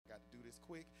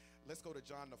quick. Let's go to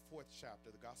John, the 4th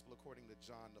chapter, the gospel according to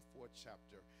John, the 4th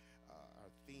chapter. Our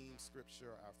theme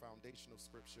scripture, our foundational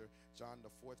scripture, John,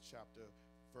 the 4th chapter,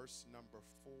 verse number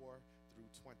 4 through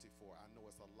 24. I know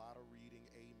it's a lot of reading.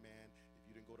 Amen. If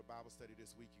you didn't go to Bible study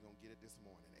this week, you're going to get it this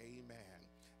morning. Amen.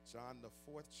 John, the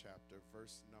 4th chapter,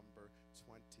 verse number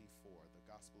 24. The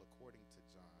gospel according to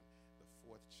John, the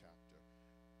 4th chapter,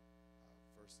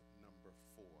 verse number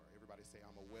 4. Everybody say,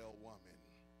 I'm a well woman.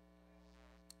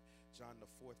 John,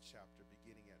 the 4th chapter,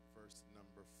 beginning at verse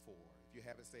number 4. If you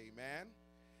have it, say amen.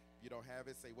 If you don't have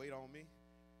it, say wait on me.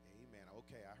 Amen.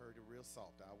 Okay, I heard it real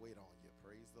soft. I'll wait on you.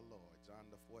 Praise the Lord. John,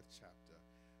 the 4th chapter,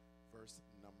 verse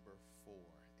number 4.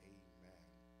 Amen.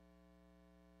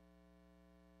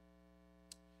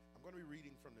 I'm going to be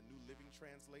reading from the New Living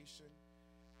Translation.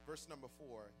 Verse number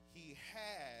 4. He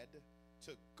had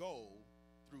to go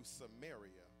through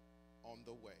Samaria on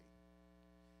the way.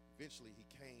 Eventually, he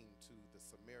came to the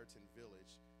Samaritan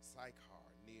village, Sychar,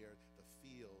 near the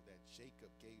field that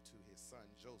Jacob gave to his son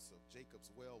Joseph.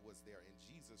 Jacob's well was there, and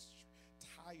Jesus,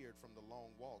 tired from the long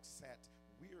walk, sat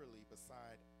wearily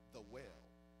beside the well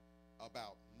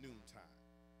about noontime.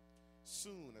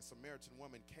 Soon, a Samaritan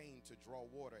woman came to draw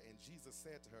water, and Jesus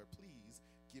said to her, "Please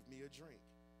give me a drink."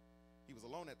 He was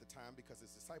alone at the time because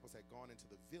his disciples had gone into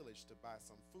the village to buy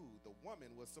some food. The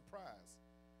woman was surprised,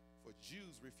 for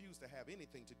Jews refused to have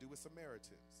anything to do with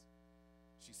Samaritans.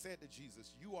 She said to Jesus,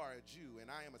 "You are a Jew,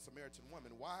 and I am a Samaritan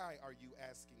woman. Why are you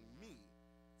asking me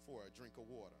for a drink of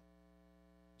water?"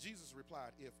 Jesus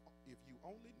replied, if you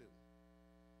only knew.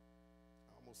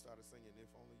 I almost started singing,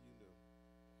 if only you knew.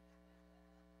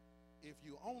 If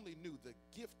you only knew the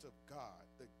gift of God,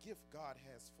 the gift God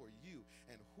has for you,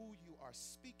 and who you are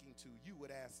speaking to, you would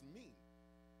ask me,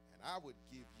 and I would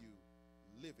give you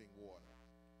living water.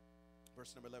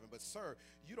 Verse number 11, "But sir,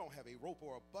 you don't have a rope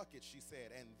or a bucket," she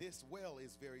said, "and this well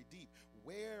is very deep.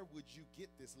 Where would you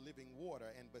get this living water?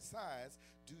 And besides,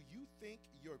 do you think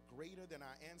you're greater than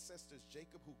our ancestors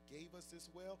Jacob, who gave us this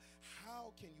well?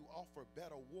 How can you offer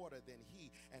better water than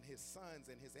he and his sons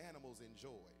and his animals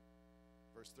enjoyed?"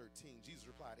 Verse 13, Jesus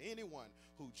replied, "Anyone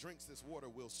who drinks this water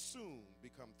will soon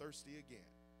become thirsty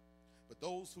again. But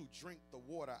those who drink the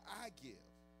water I give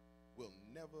will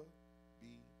never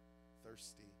be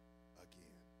thirsty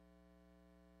again.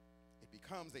 It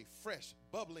becomes a fresh,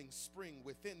 bubbling spring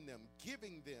within them,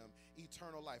 giving them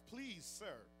eternal life. Please,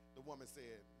 sir," the woman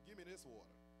said, "give me this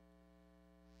water.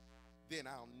 Then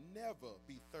I'll never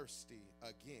be thirsty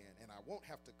again, and I won't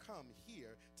have to come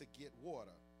here to get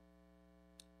water."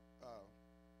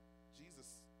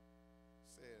 Jesus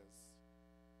says,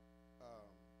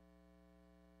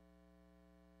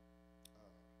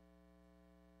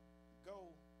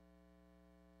 "Go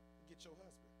get your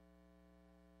husband."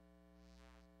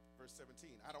 Verse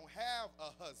 17, "I don't have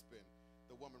a husband,"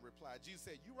 the woman replied. Jesus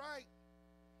said, "You're right.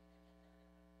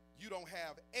 You don't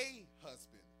have a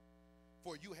husband,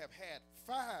 for you have had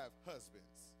 5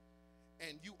 husbands,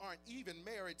 and you aren't even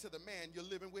married to the man you're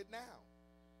living with now.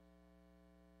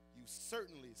 You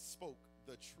certainly spoke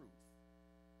the truth."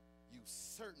 You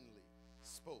certainly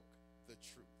spoke the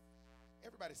truth.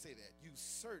 Everybody say that. You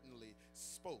certainly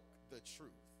spoke the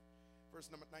truth. Verse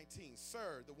number 19,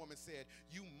 "Sir," the woman said,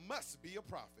 "you must be a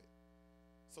prophet.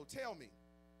 So tell me,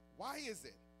 why is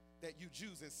it that you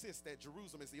Jews insist that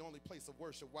Jerusalem is the only place of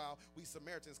worship, while we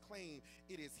Samaritans claim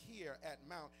it is here at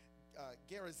Mount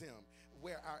Gerizim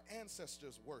where our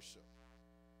ancestors worship?"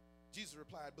 Jesus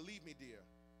replied, "Believe me, dear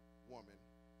woman,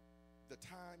 the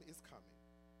time is coming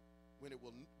when it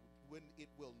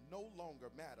will no longer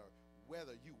matter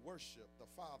whether you worship the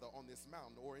Father on this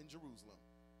mountain or in Jerusalem.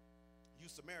 You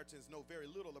Samaritans know very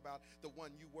little about the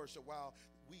one you worship, while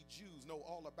we Jews know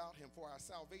all about him, for our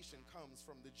salvation comes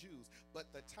from the Jews.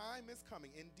 But the time is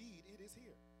coming, indeed it is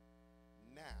here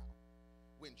now,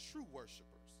 when true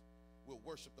worshipers will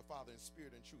worship the Father in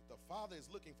spirit and truth. The Father is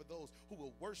looking for those who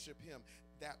will worship him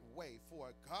that way,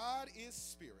 for God is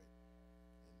spirit,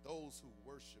 and those who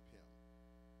worship him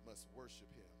must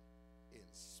worship him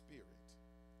in spirit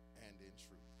and in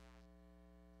truth."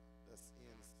 Thus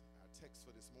ends our text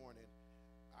for this morning.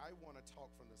 I want to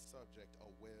talk from the subject, a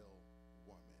well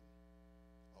woman.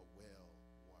 A well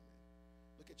woman.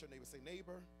 Look at your neighbor. Say,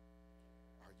 "Neighbor,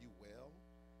 are you well?"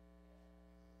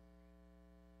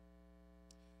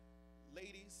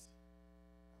 Ladies,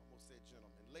 I almost said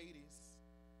gentlemen. Ladies,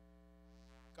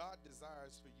 God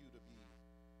desires for you to be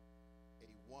a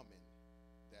woman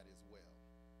that is well.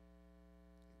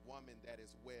 A woman that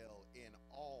is well in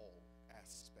all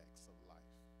aspects of life.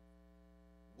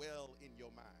 Well in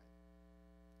your mind.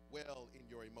 Well in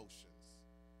your emotions.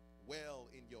 Well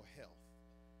in your health.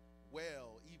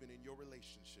 Well even in your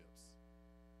relationships.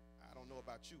 I don't know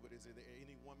about you, but is there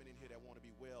any woman in here that want to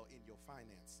be well in your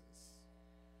finances?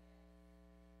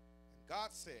 And God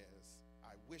says,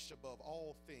 I wish above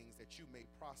all things that you may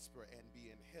prosper and be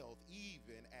in health,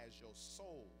 even as your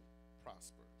soul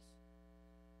prospers.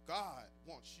 God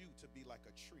wants you to be like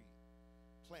a tree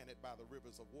planted by the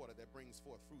rivers of water that brings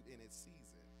forth fruit in its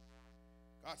season.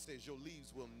 God says your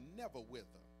leaves will never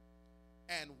wither,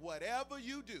 and whatever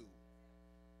you do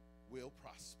will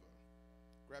prosper.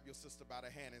 Grab your sister by the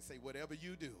hand and say, whatever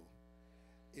you do,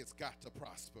 it's got to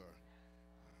prosper.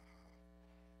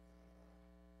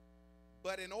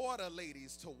 But in order,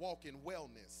 ladies, to walk in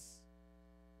wellness,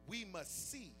 we must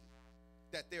see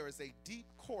that there is a deep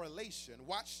correlation,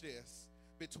 watch this,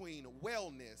 between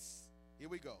wellness, here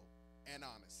we go, and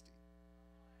honesty.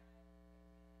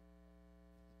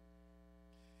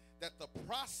 That the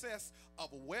process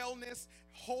of wellness,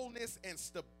 wholeness, and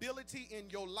stability in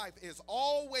your life is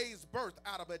always birthed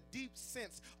out of a deep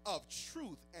sense of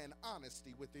truth and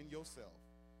honesty within yourself.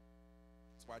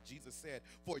 That's why Jesus said,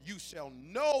 for you shall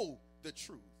know the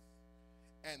truth,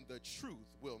 and the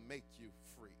truth will make you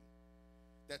free.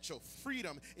 That your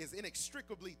freedom is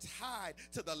inextricably tied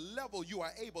to the level you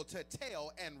are able to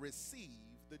tell and receive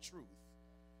the truth.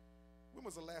 When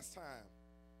was the last time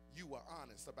you were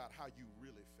honest about how you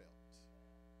really felt?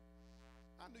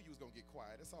 I knew you was going to get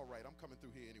quiet. It's all right. I'm coming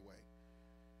through here anyway.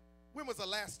 When was the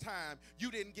last time you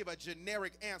didn't give a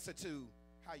generic answer to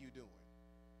how you doing?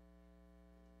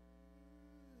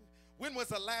 When was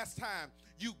the last time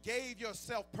you gave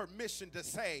yourself permission to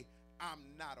say, I'm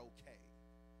not okay?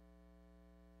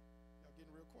 Y'all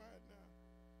getting real quiet now.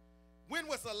 When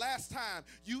was the last time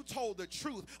you told the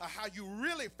truth of how you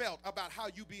really felt about how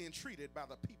you being treated by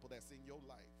the people that's in your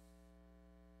life?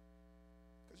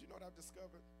 Because you know what I've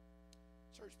discovered?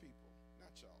 Church people, not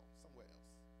y'all, somewhere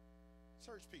else.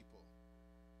 Church people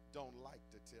don't like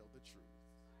to tell the truth.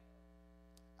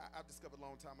 I've discovered a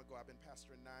long time ago, I've been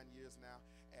pastoring 9 years now,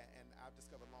 and I've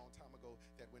discovered a long time ago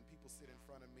that when people sit in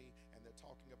front of me and they're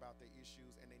talking about their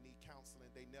issues and they need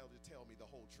counseling, they never tell me the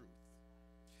whole truth.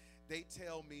 They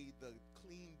tell me the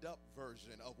cleaned up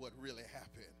version of what really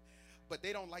happened. But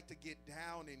they don't like to get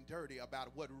down and dirty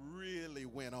about what really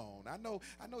went on. I know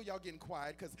y'all getting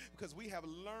quiet because we have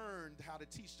learned how to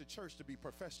teach the church to be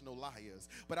professional liars.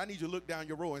 But I need you to look down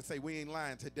your row and say, we ain't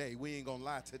lying today. We ain't gonna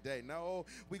lie today. No,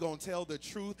 we gonna tell the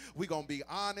truth. We gonna be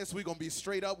honest. We gonna be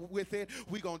straight up with it.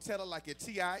 We gonna tell it like a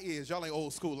T.I. is. Y'all ain't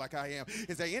old school like I am.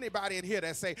 Is there anybody in here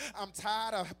that say, I'm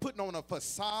tired of putting on a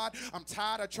facade. I'm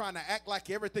tired of trying to act like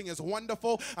everything is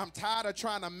wonderful. I'm tired of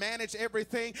trying to manage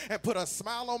everything and put a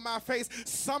smile on my face.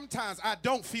 Sometimes I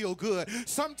don't feel good.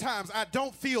 Sometimes I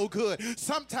don't feel good.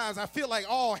 Sometimes I feel like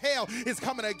all hell is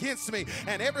coming against me,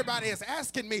 and everybody is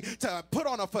asking me to put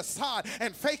on a facade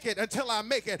and fake it until I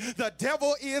make it. The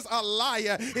devil is a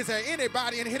liar. Is there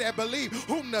anybody in here that believe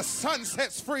whom the Son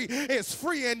sets free is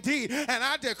free indeed? And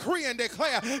I decree and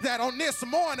declare that on this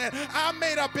morning I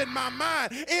made up in my mind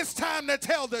it's time to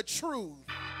tell the truth.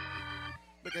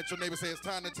 Look at your neighbor and say, it's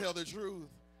time to tell the truth.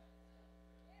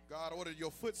 God ordered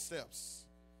your footsteps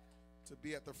to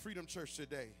be at the Freedom Church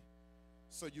today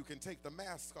so you can take the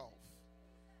mask off.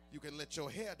 You can let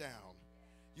your hair down.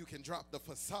 You can drop the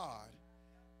facade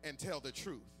and tell the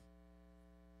truth.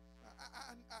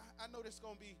 I know this is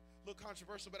going to be a little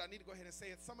controversial, but I need to go ahead and say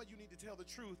it. Some of you need to tell the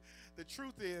truth. The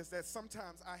truth is that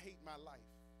sometimes I hate my life.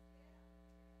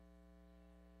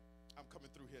 I'm coming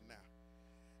through here now.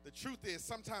 The truth is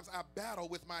sometimes I battle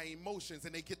with my emotions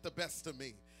and they get the best of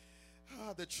me.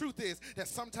 The truth is that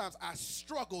sometimes I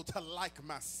struggle to like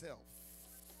myself.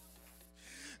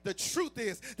 The truth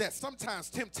is that sometimes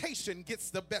temptation gets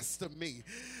the best of me.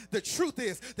 The truth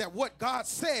is that what God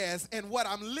says and what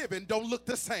I'm living don't look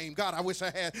the same. God, I wish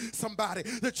I had somebody.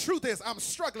 The truth is I'm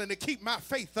struggling to keep my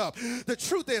faith up. The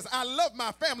truth is I love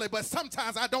my family, but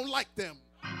sometimes I don't like them.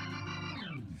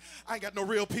 I ain't got no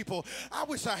real people. I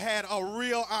wish I had a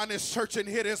real honest church in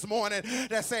here this morning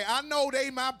that say, I know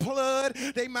they my blood,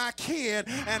 they my kid,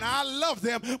 and I love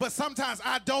them, but sometimes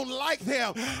I don't like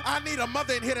them. I need a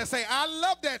mother in here to say, I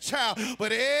love that child,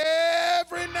 but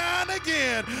every now and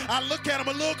again, I look at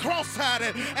them a little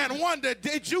cross-eyed and wonder,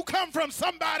 did you come from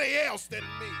somebody else than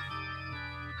me?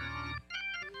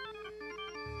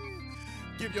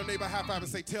 Give your neighbor a high five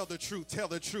and say, tell the truth, tell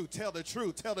the truth, tell the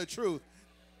truth, tell the truth.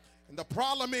 And the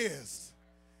problem is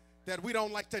that we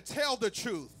don't like to tell the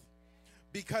truth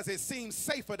because it seems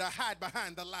safer to hide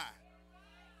behind the lie.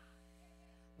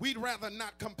 We'd rather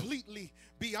not completely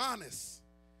be honest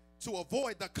to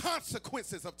avoid the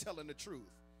consequences of telling the truth.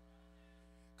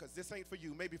 Because this ain't for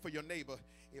you, maybe for your neighbor.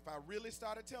 If I really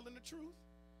started telling the truth,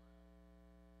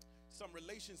 some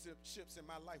relationships in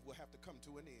my life will have to come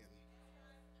to an end.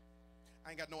 I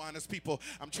ain't got no honest people.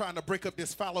 I'm trying to break up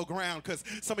this fallow ground because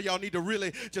some of y'all need to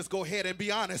really just go ahead and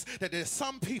be honest that there's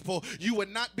some people you would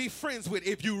not be friends with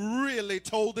if you really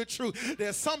told the truth.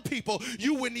 There's some people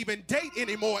you wouldn't even date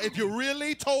anymore if you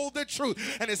really told the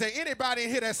truth. And is there anybody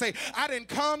in here that say, I didn't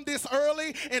come this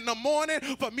early in the morning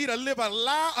for me to live a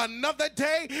lie another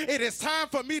day? It is time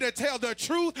for me to tell the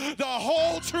truth, the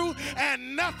whole truth,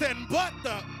 and nothing but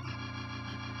the...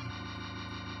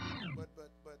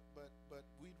 But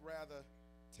we'd rather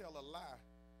tell a lie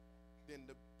than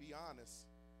to be honest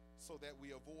so that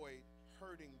we avoid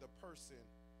hurting the person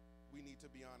we need to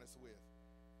be honest with.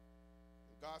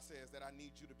 And God says that I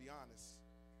need you to be honest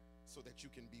so that you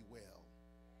can be well.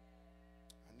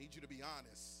 I need you to be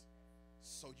honest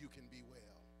so you can be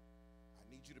well. I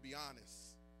need you to be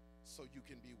honest so you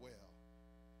can be well.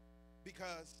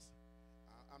 Because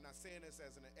I'm not saying this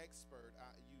as an expert.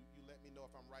 You let me know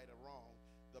if I'm right or wrong.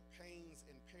 The pains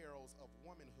and perils of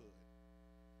womanhood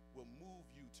will move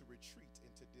you to retreat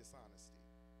into dishonesty.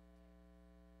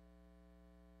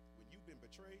 When you've been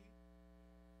betrayed,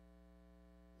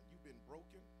 when you've been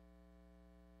broken,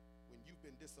 when you've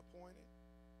been disappointed,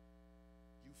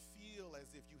 you feel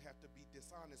as if you have to be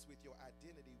dishonest with your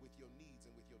identity, with your needs,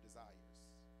 and with your desires.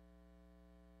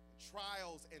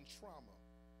 Trials and trauma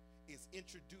is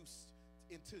introduced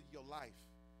into your life.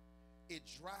 It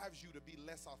drives you to be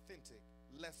less authentic,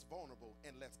 less vulnerable,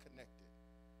 and less connected.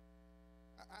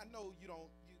 I know you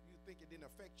think it didn't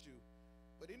affect you,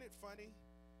 but isn't it funny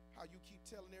how you keep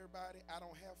telling everybody, I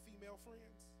don't have female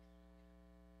friends?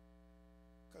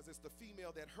 Because it's the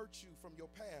female that hurt you from your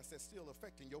past that's still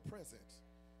affecting your present.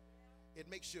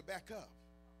 It makes you back up.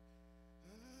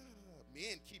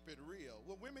 Men keep it real.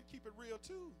 Well, women keep it real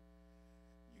too.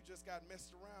 You just got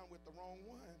messed around with the wrong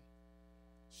one.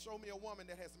 Show me a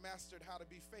woman that has mastered how to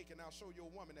be fake, and I'll show you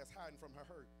a woman that's hiding from her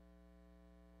hurt.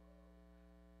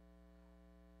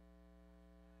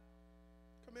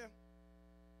 Come here.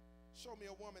 Show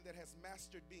me a woman that has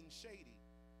mastered being shady,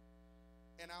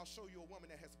 and I'll show you a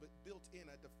woman that has built in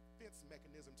a defense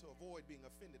mechanism to avoid being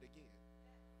offended again.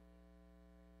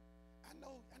 I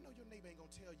know your neighbor ain't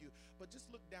gonna tell you, but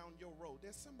just look down your road.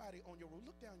 There's somebody on your road.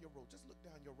 Look down your road. Just look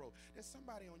down your road. There's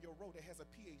somebody on your road that has a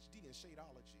PhD in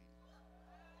shadeology.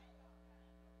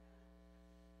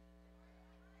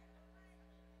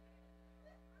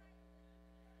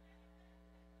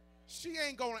 She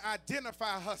ain't going to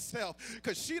identify herself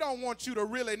because she don't want you to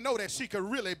really know that she could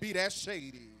really be that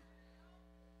shady.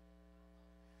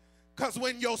 Because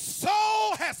when your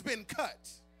soul has been cut,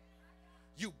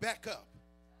 you back up,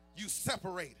 you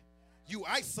separate, you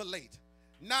isolate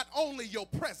not only your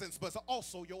presence but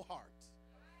also your heart.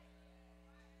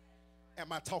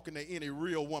 Am I talking to any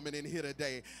real woman in here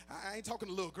today? I ain't talking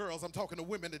to little girls, I'm talking to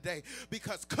women today.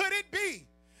 Because could it be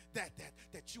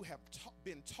that you have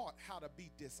been taught how to be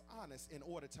dishonest in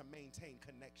order to maintain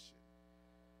connection?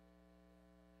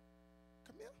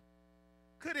 Come here.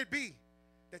 Could it be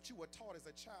that you were taught as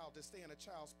a child to stay in a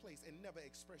child's place and never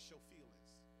express your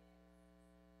feelings?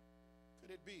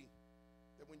 Could it be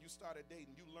that when you started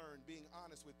dating, you learned being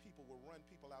honest with people will run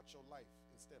people out your life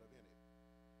instead of in it?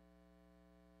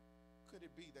 Could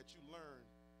it be that you learned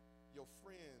your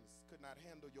friends could not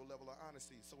handle your level of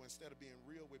honesty, so instead of being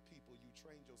real with people, you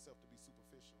trained yourself to be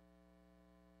superficial?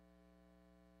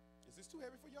 Is this too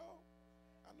heavy for y'all?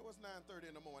 I know it's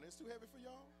 9:30 in the morning. It's too heavy for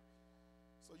y'all?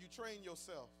 So you train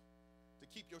yourself to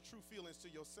keep your true feelings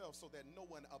to yourself so that no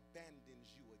one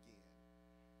abandons you again.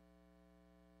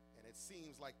 And it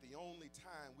seems like the only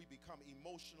time we become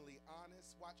emotionally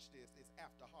honest, watch this, is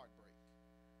after heartbreak.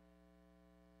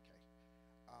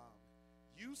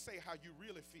 You say how you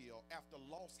really feel after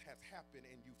loss has happened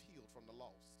and you've healed from the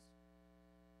loss.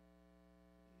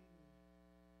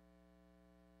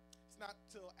 It's not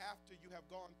till after you have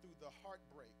gone through the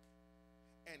heartbreak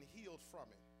and healed from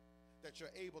it that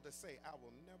you're able to say, I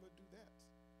will never do that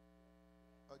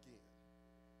again.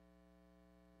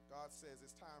 God says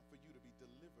it's time for you to be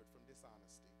delivered from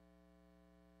dishonesty.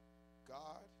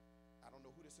 God, I don't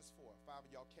know who this is for. 5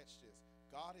 of y'all catch this.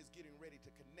 God is getting ready to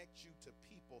connect you to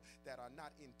people that are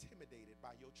not intimidated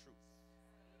by your truth.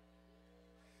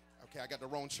 Okay, I got the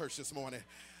wrong church this morning.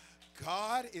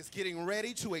 God is getting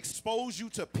ready to expose you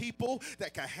to people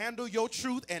that can handle your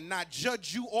truth and not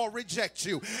judge you or reject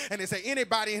you. And is there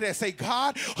anybody in there say,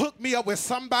 God, hook me up with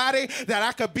somebody that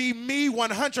I could be me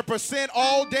 100%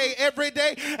 all day, every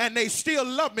day, and they still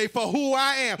love me for who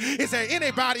I am? Is there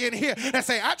anybody in here that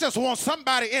say, I just want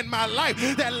somebody in my life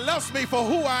that loves me for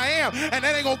who I am and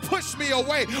that ain't gonna push me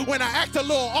away when I act a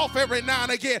little off every now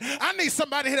and again? I need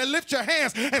somebody here to lift your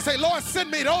hands and say, Lord, send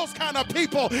me those kind of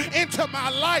people into my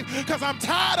life because I'm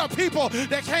tired of people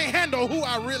that can't handle who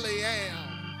I really am.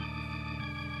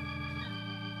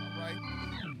 All right,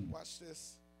 watch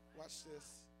this. Watch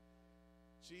this.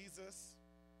 Jesus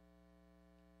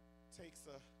takes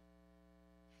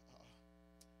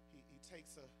he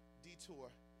takes a detour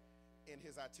in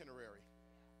his itinerary.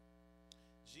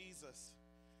 Jesus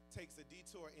takes a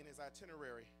detour in his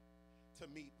itinerary to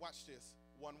meet, watch this,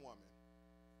 one woman.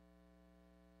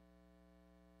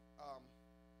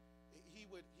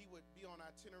 He would be on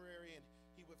itinerary, and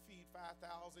he would feed 5,000.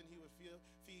 He would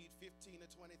feed 15 to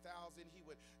 20,000. He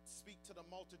would speak to the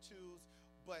multitudes.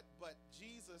 But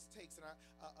Jesus takes a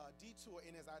detour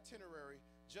in his itinerary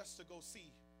just to go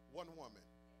see one woman.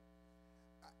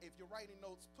 If you're writing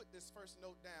notes, put this first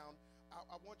note down.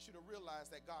 I want you to realize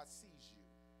that God sees you.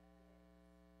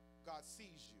 God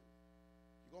sees you.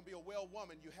 You're going to be a well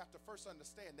woman, you have to first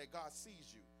understand that God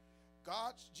sees you.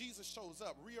 Jesus shows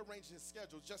up, rearranges his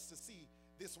schedule just to see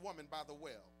this woman by the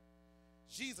well.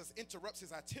 Jesus interrupts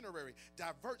his itinerary,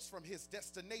 diverts from his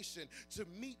destination to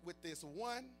meet with this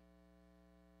one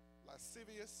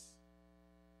lascivious,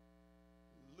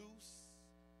 loose,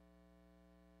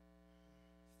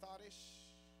 thoughtish.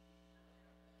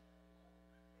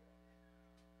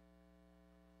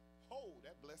 Oh,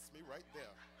 that blessed me right there.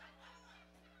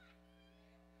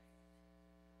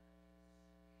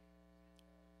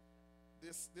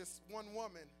 This one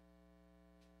woman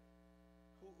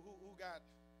who got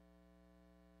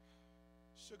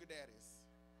sugar daddies.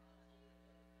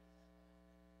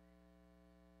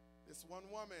 This one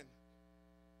woman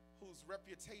whose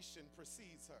reputation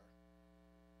precedes her.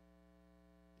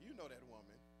 You know that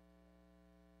woman.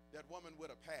 That woman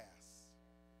with a past.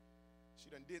 She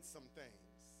done did some things.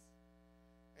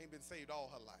 Ain't been saved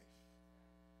all her life.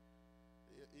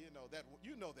 You know that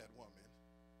woman.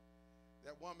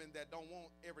 That woman that don't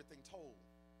want everything told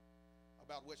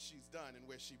about what she's done and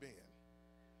where she been.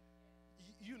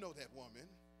 You know that woman.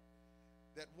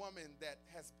 That woman that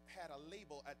has had a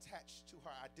label attached to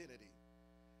her identity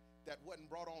that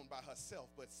wasn't brought on by herself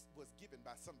but was given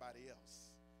by somebody else.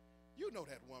 You know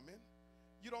that woman.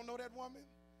 You don't know that woman?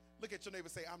 Look at your neighbor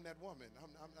and say, I'm that woman.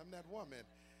 I'm that woman.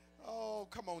 Oh,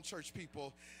 come on, church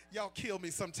people. Y'all kill me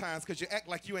sometimes because you act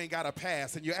like you ain't got a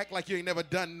past, and you act like you ain't never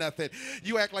done nothing.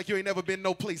 You act like you ain't never been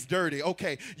no place dirty.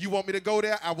 Okay, you want me to go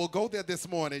there? I will go there this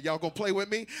morning. Y'all gonna play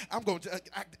with me? I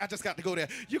just got to go there.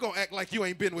 You gonna act like you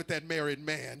ain't been with that married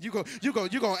man. You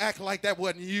gonna act like that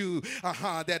wasn't you.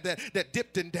 That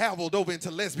dipped and dabbled over into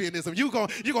lesbianism. You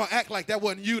gonna act like that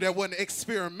wasn't you. That wasn't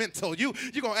experimental. You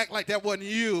gonna act like that wasn't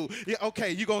you. Yeah,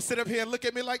 okay, you gonna sit up here and look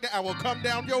at me like that? I will come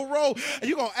down your road.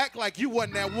 You gonna act like you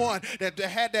wasn't that one that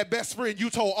had that best friend you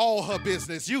told all her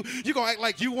business. You gonna act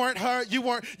like you weren't her.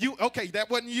 Okay, that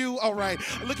wasn't you. All right,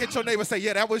 look at your neighbor and say,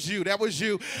 yeah, that was you.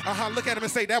 Look at him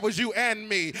and say, that was you and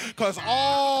me, because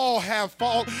all have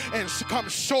fallen and come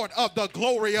short of the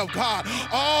glory of God.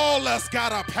 All us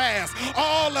got a past.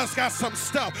 All us got some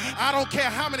stuff. I don't care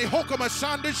how many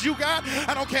hokamashandas you got.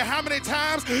 I don't care how many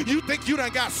times you think you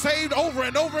done got saved over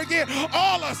and over again.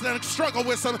 All us done struggle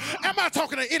with some. Am I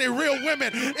talking to any real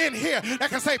women in here that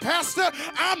can say, Pastor,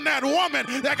 I'm that woman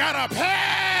that got a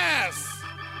past?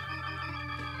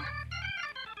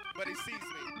 But he sees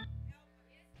me.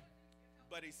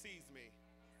 But he sees me.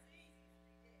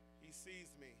 He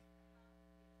sees me.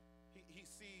 He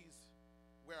sees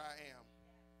where I am.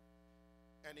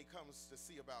 And he comes to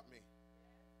see about me.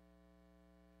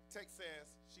 Text says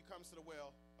she comes to the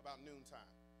well about noontime.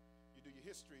 You do your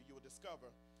history, you will discover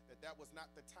that was not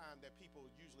the time that people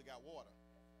usually got water.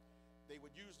 They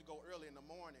would usually go early in the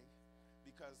morning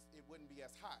because it wouldn't be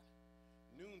as hot.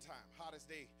 Noontime, hottest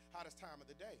time of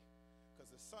the day, because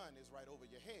the sun is right over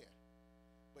your head.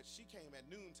 But she came at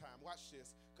noontime, watch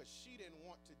this, because she didn't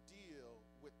want to deal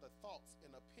with the thoughts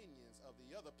and opinions of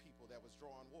the other people that was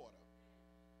drawing water.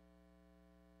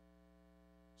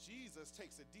 Jesus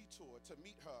takes a detour to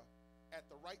meet her at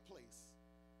the right place,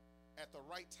 at the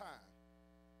right time,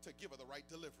 to give her the right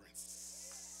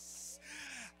deliverance.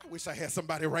 I wish I had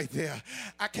somebody right there.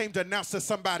 I came to announce to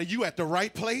somebody, you at the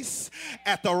right place,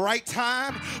 at the right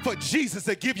time, for Jesus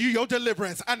to give you your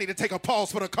deliverance. I need to take a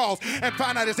pause for the cause and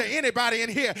find out, is there anybody in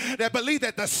here that believe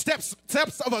that the steps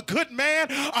of a good man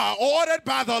are ordered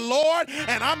by the Lord,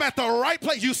 and I'm at the right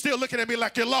place? You still looking at me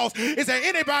like you're lost. Is there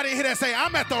anybody in here that say,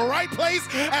 I'm at the right place,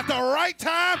 at the right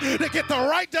time, to get the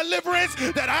right deliverance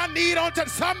that I need onto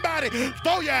somebody?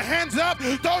 Throw your hands up,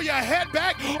 throw your head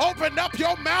back, open up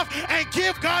your mouth, and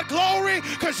give God glory,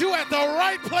 because you at the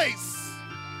right place.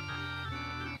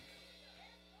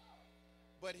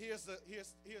 But here's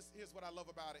what I love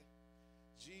about it.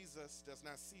 Jesus does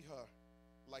not see her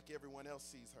like everyone else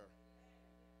sees her.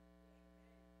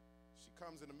 She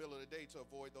comes in the middle of the day to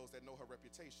avoid those that know her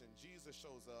reputation. Jesus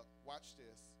shows up, watch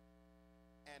this,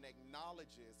 and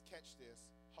acknowledges, catch this,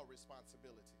 her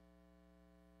responsibility.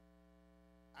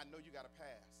 I know you got a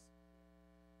past.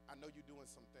 I know you're doing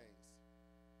some things.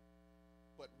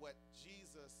 But what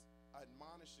Jesus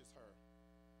admonishes her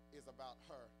is about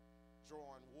her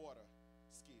drawing water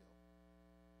skill.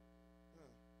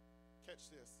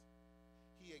 Catch this.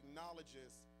 He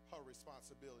acknowledges her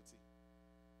responsibility.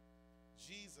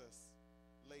 Jesus,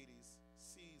 ladies,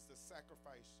 sees the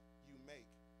sacrifice you make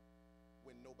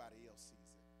when nobody else sees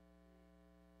it.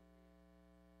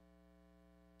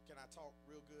 Can I talk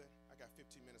real good? I got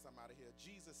 15 minutes, I'm out of here.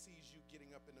 Jesus sees you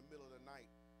getting up in the middle of the night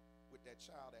with that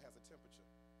child that has a temperature.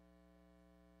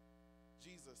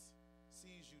 Jesus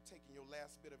sees you taking your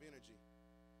last bit of energy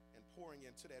and pouring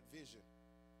into that vision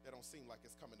that don't seem like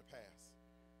it's coming to pass.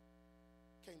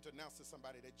 Came to announce to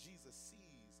somebody that Jesus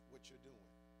sees what you're doing.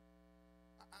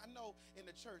 I know in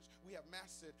the church we have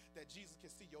mastered that Jesus can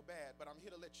see your bad, but I'm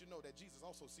here to let you know that Jesus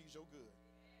also sees your good.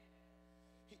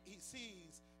 He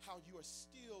sees how you are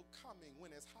still coming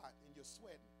when it's hot and you're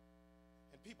sweating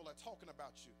and people are talking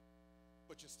about you,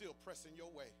 but you're still pressing your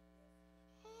way.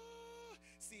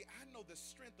 See, I know the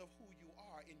strength of who you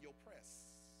are in your press.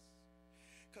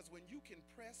 Because when you can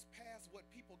press past what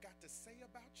people got to say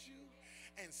about you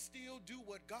and still do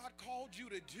what God called you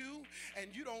to do,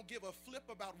 and you don't give a flip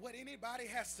about what anybody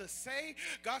has to say,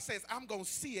 God says, I'm going to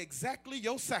see exactly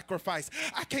your sacrifice.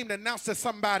 I came to announce to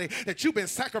somebody that you've been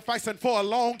sacrificing for a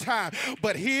long time,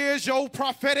 but here's your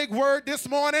prophetic word this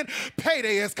morning.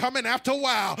 Payday is coming after a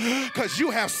while because you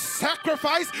have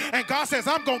sacrificed, and God says,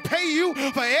 I'm going to pay you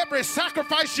for every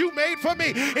sacrifice you made for me.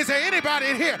 Is there anybody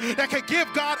in here that can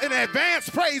give God an advance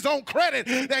praise on credit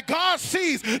that God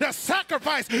sees the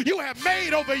sacrifice you have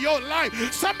made over your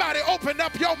life? Somebody open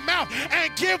up your mouth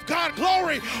and give God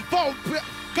glory for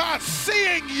God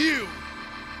seeing you.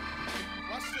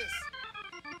 Watch this.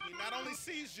 He not only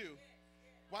sees you,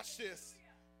 watch this,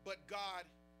 but God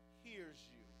hears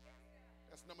you.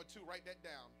 That's number two. Write that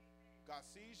down. God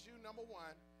sees you, number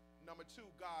one. Number two,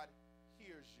 God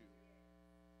hears you.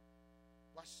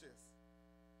 Watch this.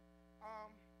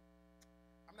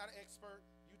 I'm not an expert.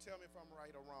 You tell me if I'm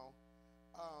right or wrong.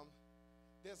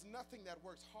 There's nothing that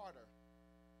works harder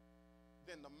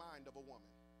than the mind of a woman.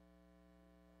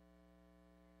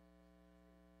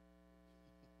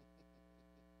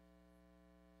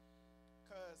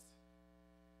 Because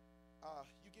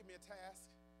you give me a task,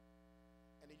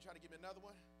 and then you try to give me another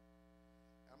one,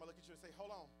 and I'm going to look at you and say,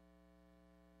 hold on.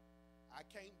 I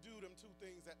can't do them two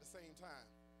things at the same time.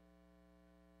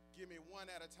 Give me one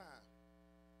at a time.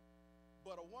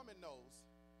 But a woman knows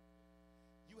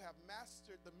you have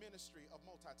mastered the ministry of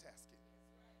multitasking.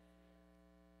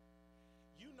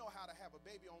 You know how to have a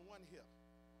baby on one hip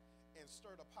and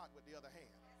stir the pot with the other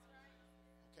hand.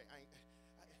 Okay,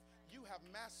 you have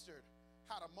mastered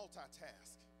how to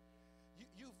multitask.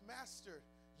 You've mastered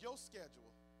your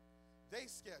schedule, their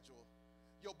schedule,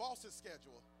 your boss's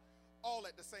schedule, all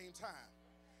at the same time.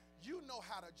 You know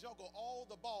how to juggle all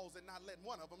the balls and not let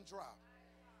one of them drop.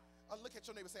 Look at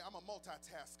your neighbor and say, I'm a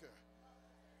multitasker.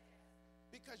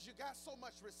 Because you got so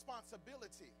much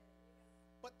responsibility.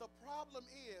 But the problem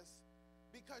is,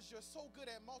 because you're so good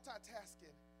at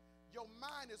multitasking, your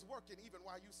mind is working even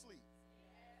while you sleep.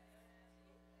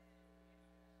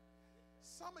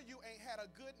 Some of you ain't had a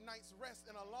good night's rest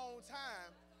in a long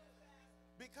time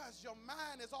because your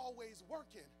mind is always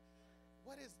working.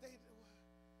 What is they?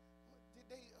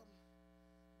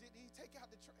 Did he take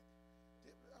out the trash?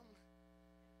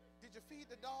 Did you feed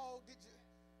the dog?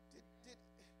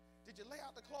 Did you lay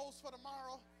out the clothes for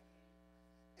tomorrow?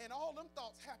 And all them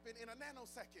thoughts happen in a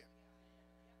nanosecond.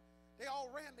 They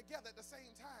all ran together at the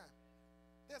same time.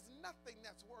 There's nothing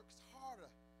that works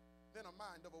harder than a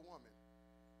mind of a woman.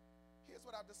 Here's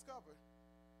what I've discovered,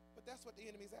 but that's what the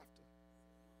enemy's after.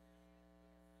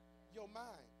 Your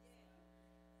mind.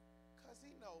 Because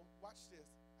he know, watch this.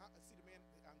 See the men,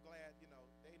 I'm glad,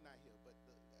 they not here, but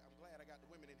I'm glad I got the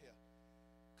women in here.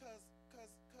 Because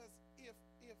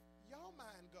if y'all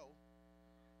mind go,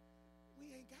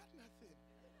 we ain't got nothing.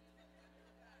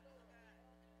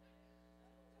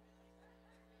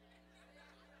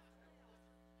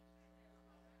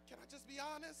 Can I just be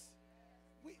honest?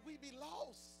 We be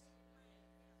lost.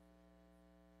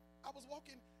 I was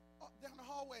walking down the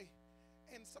hallway,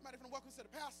 and somebody from the welcome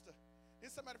center, pastor. Then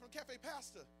somebody from cafe,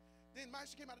 pastor. Then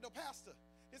she came out the door, pastor.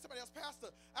 Then somebody else,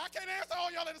 pastor. I can't answer all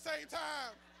y'all at the same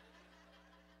time.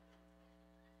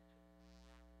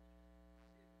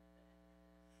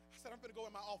 I said, I'm going to go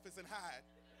in my office and hide.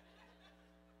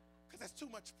 Because that's too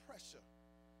much pressure.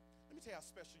 Let me tell you how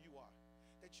special you are.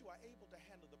 that you are able to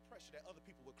handle the pressure that other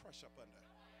people would crush up under.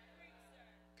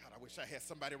 God, I wish I had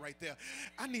somebody right there.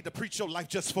 I need to preach your life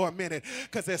just for a minute,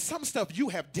 because there's some stuff you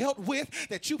have dealt with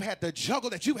that you've had to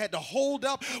juggle, that you had to hold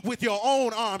up with your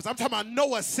own arms. I'm talking about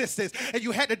no assistance, and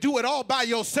you had to do it all by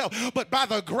yourself. But by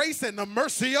the grace and the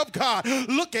mercy of God,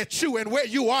 look at you and where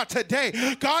you are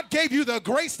today. God gave you the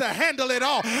grace to handle it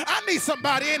all. I need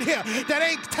somebody in here that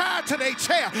ain't tied to their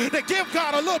chair to give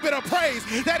God a little bit of praise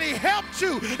that he helped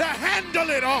you to handle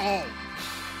it all.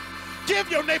 Give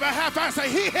your neighbor a high five and say,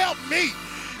 he helped me.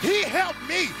 He helped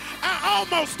me. I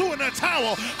almost threw in the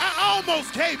towel. I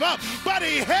almost gave up, but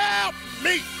he helped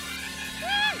me.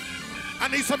 I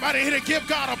need somebody here to give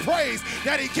God a praise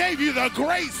that he gave you the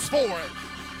grace for it.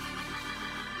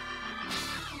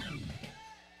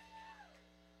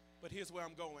 But here's where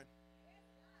I'm going.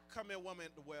 Come here, woman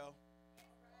at the well.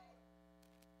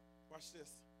 Watch this.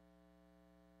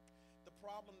 The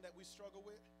problem that we struggle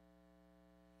with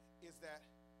is that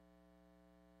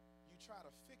you try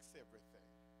to fix everything.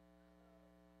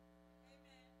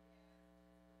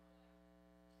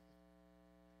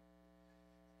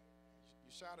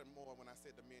 Shouted more when I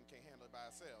said the men can't handle it by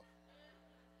itself.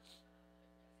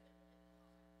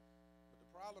 But the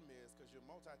problem is, because you're a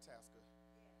multitasker,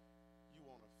 you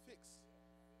want to fix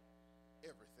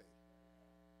everything.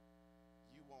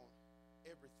 You want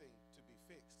everything to be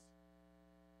fixed.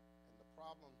 And the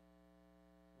problem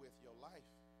with your life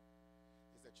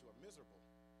is that you are miserable,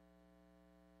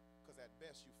 because at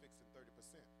best you're fixing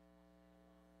 30%.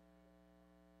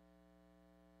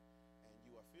 And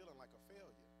you are feeling like a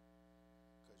failure,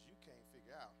 because you can't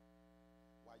figure out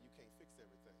why you can't fix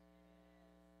everything.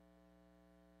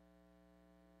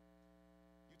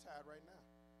 You tired right now.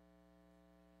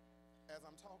 As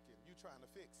I'm talking, you trying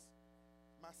to fix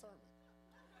my sermon.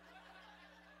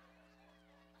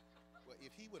 Well,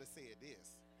 if he would have said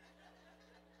this.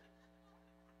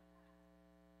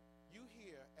 You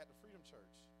here at the Freedom Church,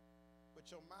 but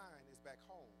your mind is back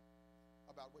home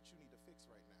about what you need to fix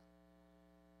right now.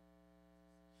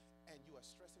 And you are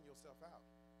stressing yourself out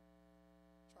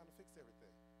trying to fix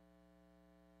everything.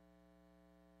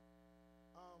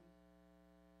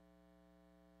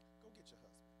 Go get your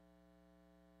husband.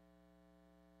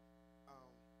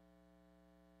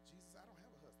 Jesus, I don't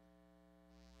have a husband.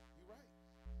 You're right.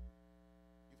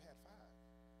 You've had 5.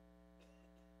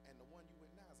 And the one you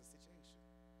with now is a situation.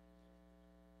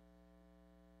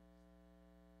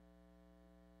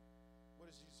 What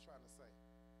is Jesus trying to say?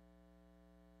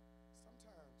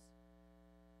 Sometimes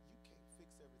you can't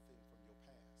fix everything from your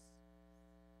past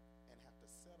and have to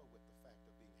settle with the fact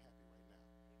of being happy right now.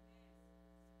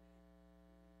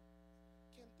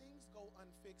 Can things go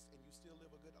unfixed and you still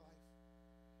live a good life?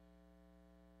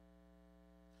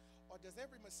 Or does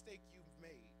every mistake you've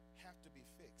made have to be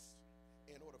fixed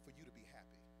in order for you to be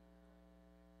happy?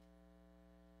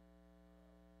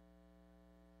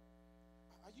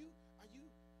 Are you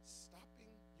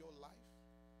stopping your life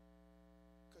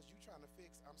because you're trying to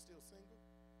fix I'm still single?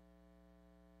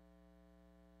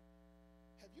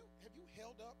 Have you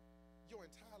held up your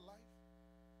entire life?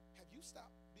 Have you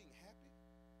stopped being happy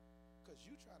because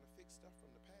you're trying to fix stuff from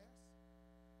the past?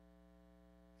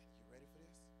 And you ready for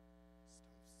this?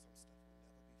 Some stuff will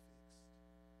never be fixed.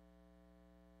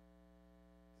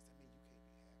 Does that mean you can't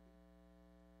be happy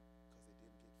because it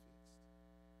didn't get fixed?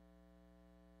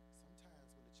 Sometimes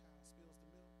when the child spills the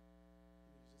milk,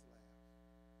 you just laugh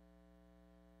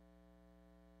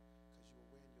because you were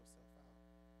wearing yourself out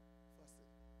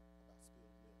fussing about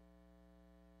spilled milk.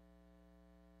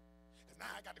 Because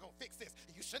now I got to go fix this,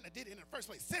 and you shouldn't have did it in the first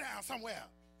place. Sit down somewhere.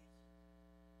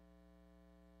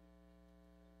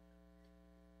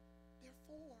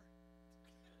 Therefore,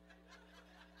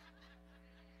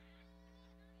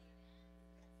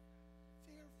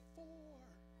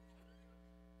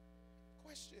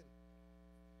 question,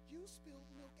 you spilled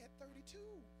milk at 32.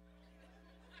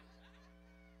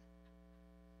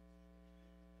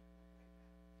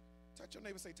 Touch your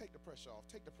neighbor, say, take the pressure off,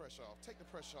 take the pressure off, take the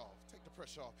pressure off, take the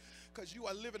pressure off. Because you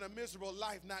are living a miserable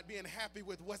life not being happy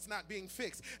with what's not being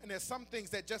fixed. And there's some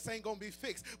things that just ain't going to be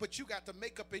fixed. But you got to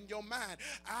make up in your mind,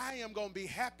 I am going to be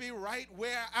happy right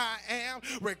where I am,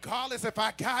 regardless if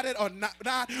I got it or not,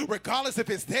 regardless if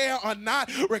it's there or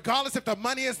not, regardless if the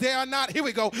money is there or not. Here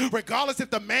we go. Regardless if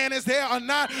the man is there or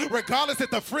not, regardless if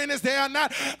the friend is there or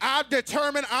not, I've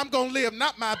determined I'm going to live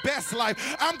not my best life.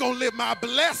 I'm going to live my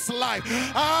blessed life.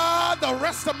 The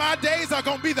rest of my days are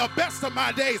going to be the best of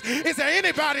my days. Is there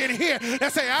anybody in here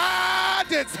that say, I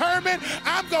determined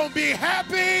I'm going to be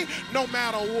happy no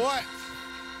matter what?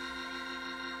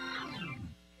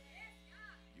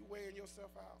 You weighing yourself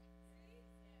out,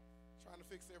 trying to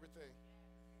fix everything.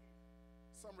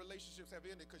 Some relationships have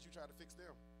ended because you try to fix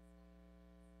them.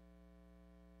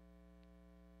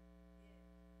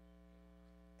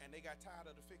 And they got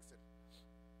tired of the fixing.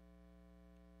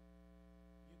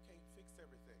 You can't fix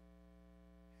everything.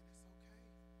 And it's okay.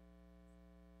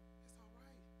 It's all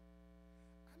right.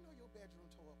 I know your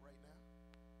bedroom tore up right now.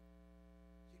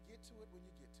 You get to it when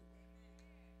you get to it.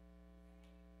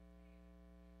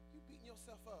 You beating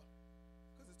yourself up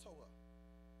because it's tore up.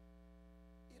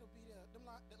 It'll be there. The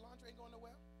laundry ain't going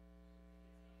nowhere.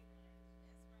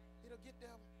 It'll get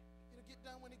there. It'll get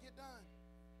done when it get done.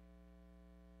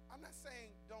 I'm not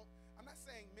saying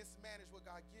mismanage what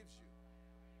God gives you.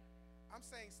 I'm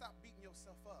saying stop beating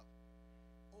yourself up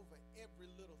over every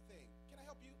little thing. Can I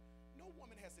help you? No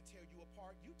woman has to tear you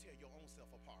apart. You tear your own self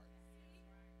apart.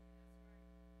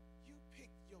 You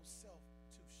pick yourself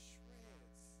to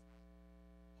shreds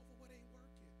over what ain't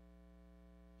working.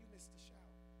 You missed the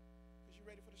shout. Because you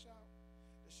ready for the shout?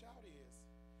 The shout is,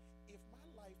 if my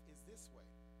life is this way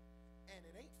and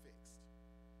it ain't fixed,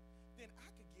 then I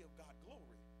could give God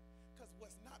glory. Because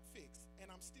what's not fixed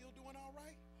and I'm still doing all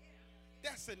right,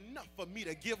 that's enough for me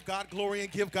to give God glory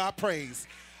and give God praise.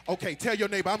 Okay, tell your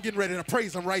neighbor, I'm getting ready to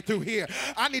praise him right through here.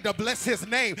 I need to bless his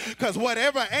name, because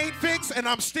whatever ain't fixed and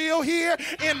I'm still here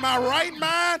in my right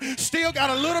mind, still got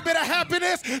a little bit of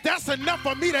happiness, that's enough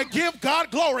for me to give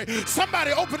God glory.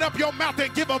 Somebody open up your mouth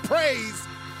and give him praise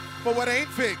for what ain't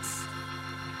fixed.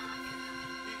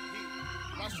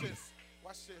 Watch this.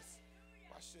 Watch this.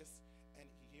 Watch this. And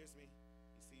he hears me.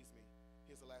 He sees me.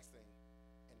 Here's the last thing.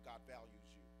 And God values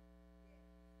you.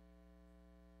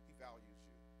 He values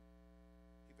you.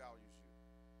 He values you.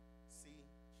 See,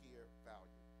 hear,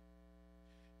 value.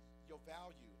 Your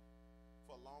value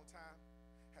for a long time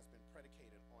has been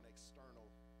predicated on external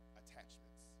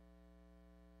attachments.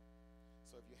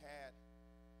 So if you had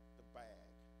the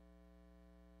bag,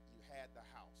 you had the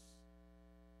house,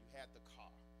 you had the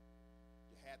car,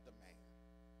 you had the man,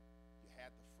 you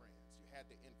had the friends, you had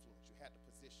the influence, you had the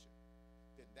position,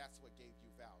 then that's what gave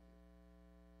you value.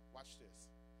 Watch this.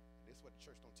 This is what the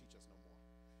church don't teach us no more.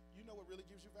 You know what really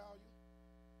gives you value?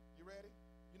 You ready?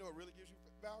 You know what really gives you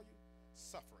value?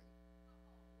 Suffering.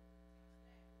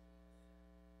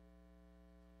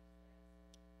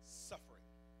 Suffering.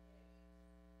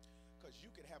 Because you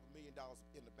could have $1 million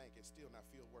in the bank and still not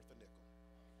feel worth a nickel.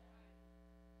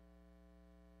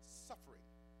 Suffering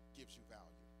gives you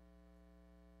value.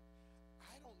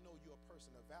 I don't know you're a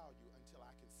person of value until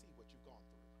I can see what you've gone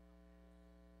through.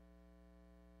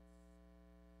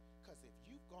 Because if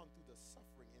you've gone through the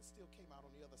suffering and still came out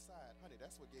on the other side, honey,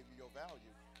 that's what gave you your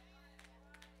value.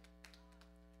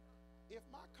 If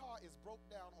my car is broke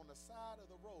down on the side of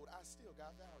the road, I still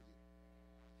got value.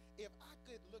 If I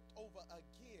could look over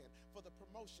again for the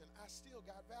promotion, I still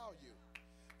got value.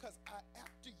 Because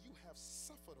after you have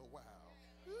suffered a while,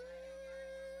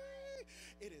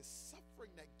 it is suffering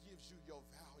that gives you your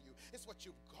value. It's what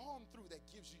you've gone through that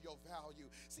gives you your value.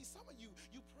 See, some of you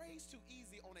praise too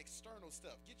easy on external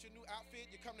stuff. Get your new outfit,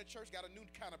 you come to church, got a new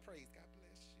kind of praise. God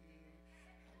bless you.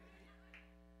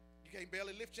 You can't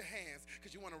barely lift your hands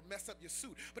because you want to mess up your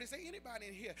suit. But is there anybody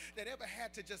in here that ever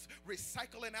had to just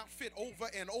recycle an outfit over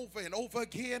and over and over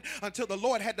again until the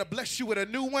Lord had to bless you with a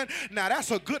new one? Now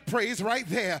that's a good praise right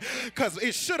there, because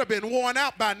it should have been worn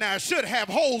out by now. It should have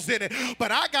holes in it.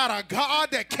 But I got a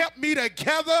God that kept me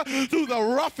together through the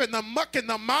rough and the muck and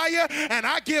the mire, and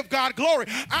I give God glory.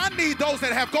 I need those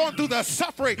that have gone through the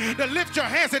suffering to lift your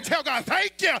hands and tell God,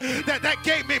 thank you that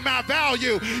gave me my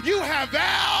value. You have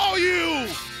value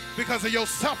because of your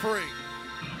suffering.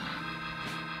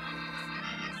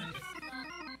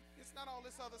 It's not all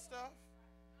this other stuff.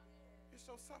 It's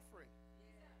your suffering.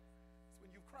 It's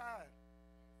when you cried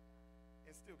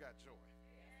and still got joy.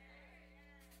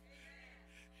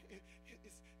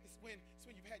 It's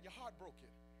when you've had your heart broken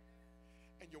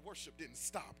and your worship didn't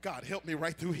stop. God help me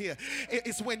right through here.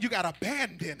 It's when you got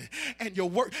abandoned and your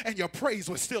work and your praise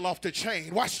was still off the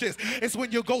chain. Watch this. It's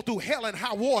when you go through hell and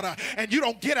high water and you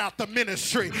don't get out the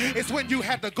ministry. It's when you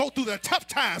had to go through the tough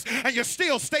times and you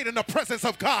still stayed in the presence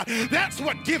of God. That's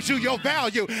what gives you your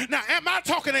value. Now, am I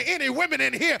talking to any women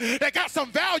in here that got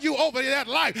some value over that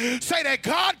life? Say that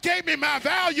God gave me my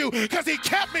value because he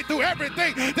kept me through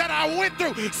everything that I went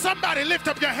through. Somebody lift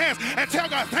up your hands and tell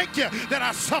God, thank you that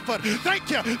I suffered. Thank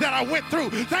you that I went through.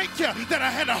 Thank you that I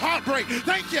had a heartbreak.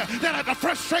 Thank you that I had the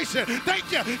frustration. Thank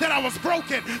you that I was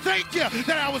broken. Thank you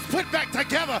that I was put back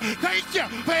together. Thank you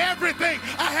for everything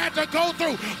I had to go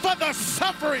through, for the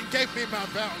suffering gave me my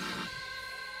value.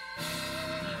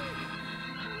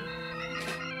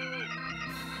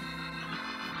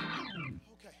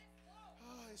 Okay.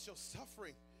 Oh, it's your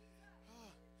suffering.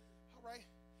 Oh, all right.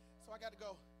 So I got to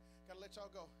go got to let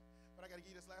y'all go. But I got to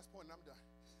give you this last point and I'm done.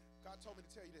 God told me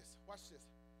to tell you this. Watch this.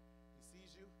 He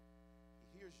sees you.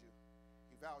 He hears you.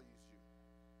 He values you.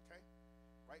 Okay?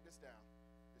 Write this down.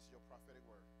 This is your prophetic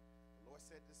word. The Lord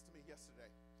said this to me yesterday.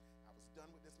 I was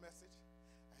done with this message.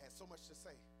 I had so much to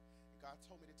say. And God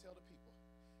told me to tell the people.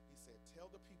 He said, tell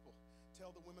the people,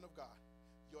 tell the women of God,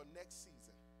 your next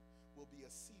season will be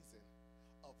a season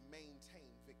of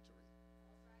maintained victory.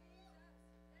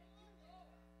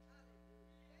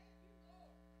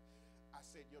 I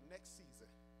said your next season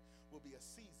will be a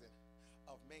season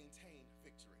of maintained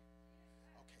victory.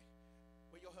 Okay.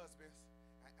 Where your husbands?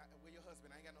 Where your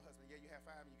husband? I ain't got no husband. Yeah, you have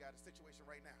 5 and you got a situation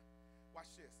right now. Watch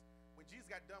this. When Jesus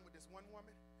got done with this one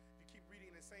woman, if you keep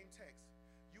reading the same text,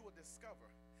 you will discover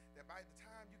that by the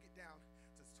time you get down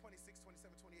to 26,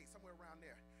 27, 28, somewhere around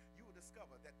there, you will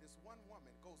discover that this one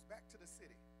woman goes back to the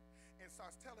city and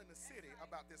starts telling the city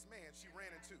about this man she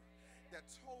ran into that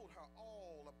told her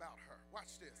all about her.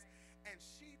 Watch this. And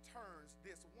she turns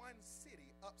this one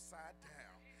city upside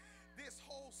down. This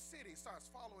whole city starts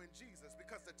following Jesus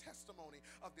because the testimony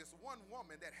of this one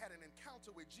woman that had an encounter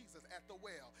with Jesus at the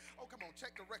well. Oh, come on,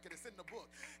 check the record. It's in the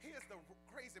book. Here's the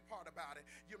crazy part about it.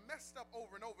 You messed up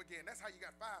over and over again. That's how you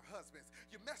got 5 husbands.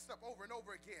 You messed up over and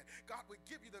over again. God would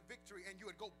give you the victory and you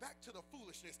would go back to the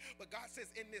foolishness. But God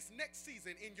says in this next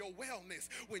season, in your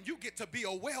wellness, when you get to be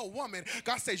a well woman,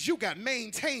 God says you got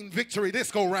maintained victory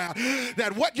this go round.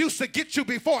 That what used to get you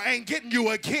before ain't getting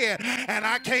you again. And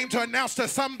I came to announce to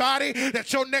somebody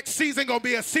that your next season gonna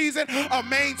be a season of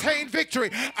maintained victory.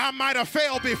 I might have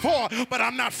failed before, but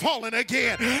I'm not falling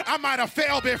again. I might have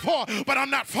failed before, but I'm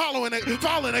not falling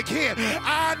again.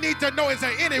 I need to know, is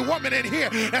there any woman in here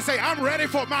that say, I'm ready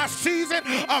for my season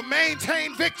of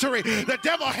maintained victory? The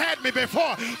devil had me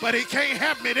before, but he can't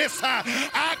have me this time.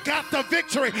 I got the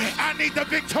victory. I need the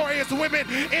victorious women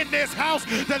in this house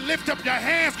to lift up your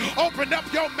hands, open up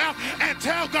your mouth, and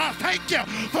tell God, thank you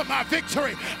for my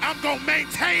victory. I'm gonna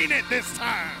maintain it this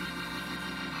time.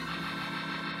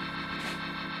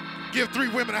 Give 3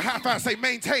 women a high five. Say,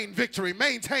 maintain victory,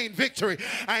 maintain victory.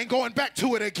 I ain't going back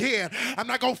to it again. I'm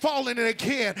not going to fall in it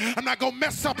again. I'm not going to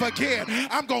mess up again.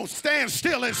 I'm going to stand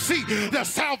still and see the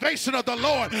salvation of the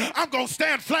Lord. I'm going to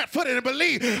stand flat-footed and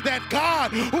believe that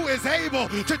God, who is able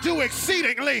to do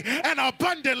exceedingly and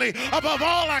abundantly above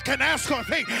all I can ask or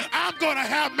think, I'm going to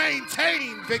have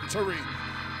maintained victory.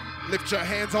 Lift your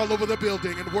hands all over the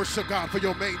building and worship God for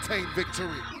your maintained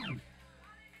victory.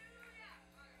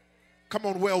 Come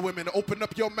on, well women, open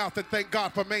up your mouth and thank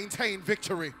God for maintained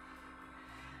victory.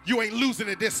 You ain't losing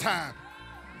it this time.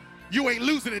 You ain't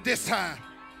losing it this time.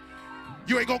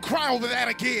 You ain't gonna cry over that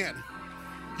again.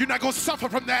 You're not gonna suffer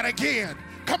from that again.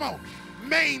 Come on,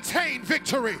 maintain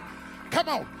victory. Come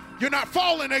on, you're not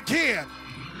falling again.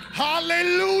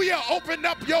 Hallelujah. Open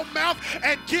up your mouth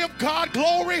and give God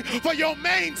glory for your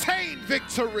maintained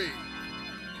victory.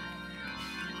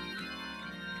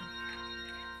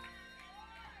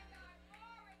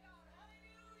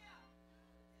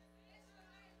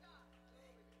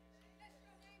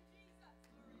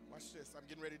 Watch this. I'm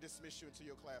getting ready to dismiss you into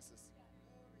your classes.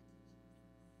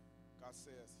 God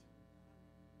says,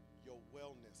 your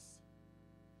wellness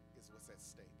is what's at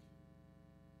stake.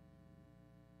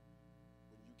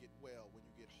 Get well, when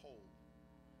you get whole.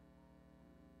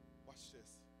 Watch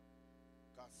this.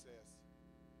 God says,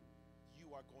 you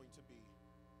are going to be,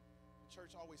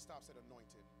 church always stops at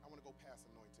anointed. I want to go past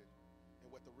anointed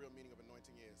and what the real meaning of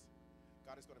anointing is.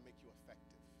 God is going to make you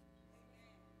effective.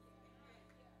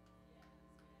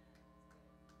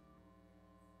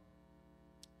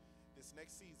 This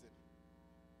next season,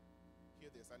 hear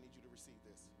this, I need you to receive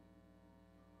this.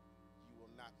 You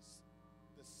will not,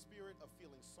 the spirit of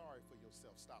feeling sorry for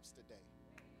yourself stops today.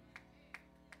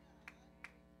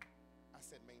 I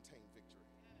said maintain victory.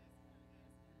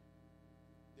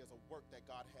 There's a work that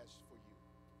God has for you.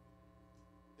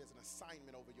 There's an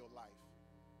assignment over your life.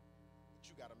 But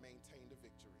you got to maintain the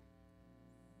victory.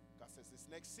 God says this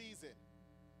next season,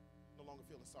 no longer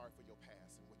feeling sorry for your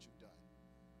past and what you've done.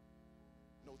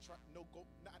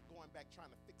 Not going back trying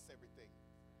to fix everything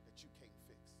that you can't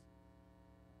fix.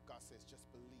 God says just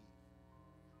believe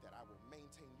that I will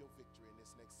maintain your victory in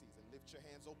this next season. Lift your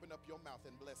hands, open up your mouth,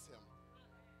 and bless him.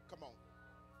 Come on.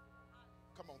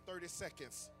 Come on, 30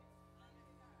 seconds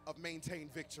of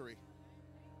maintained victory.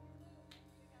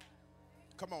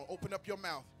 Come on, open up your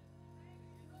mouth.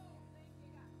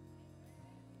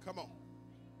 Come on.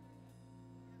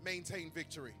 Maintain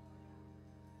victory.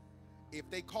 If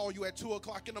they call you at 2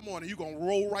 o'clock in the morning, you're going to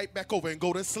roll right back over and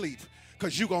go to sleep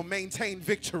because you're going to maintain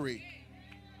victory.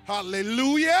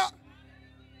 Hallelujah.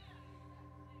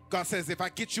 God says, if I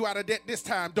get you out of debt this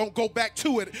time, don't go back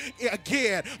to it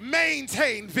again.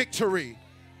 Maintain victory.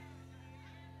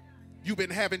 You've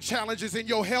been having challenges in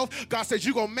your health. God says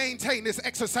you're going to maintain this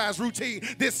exercise routine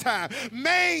this time.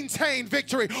 Maintain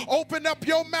victory. Open up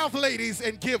your mouth, ladies,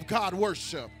 and give God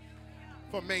worship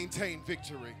for maintain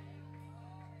victory.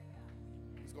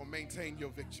 He's going to maintain your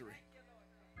victory.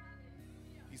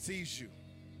 He sees you.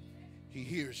 He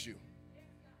hears you.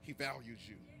 He values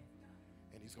you.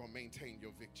 And he's going to maintain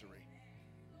your victory.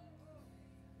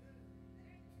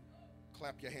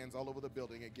 Clap your hands all over the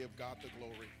building and give God the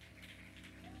glory.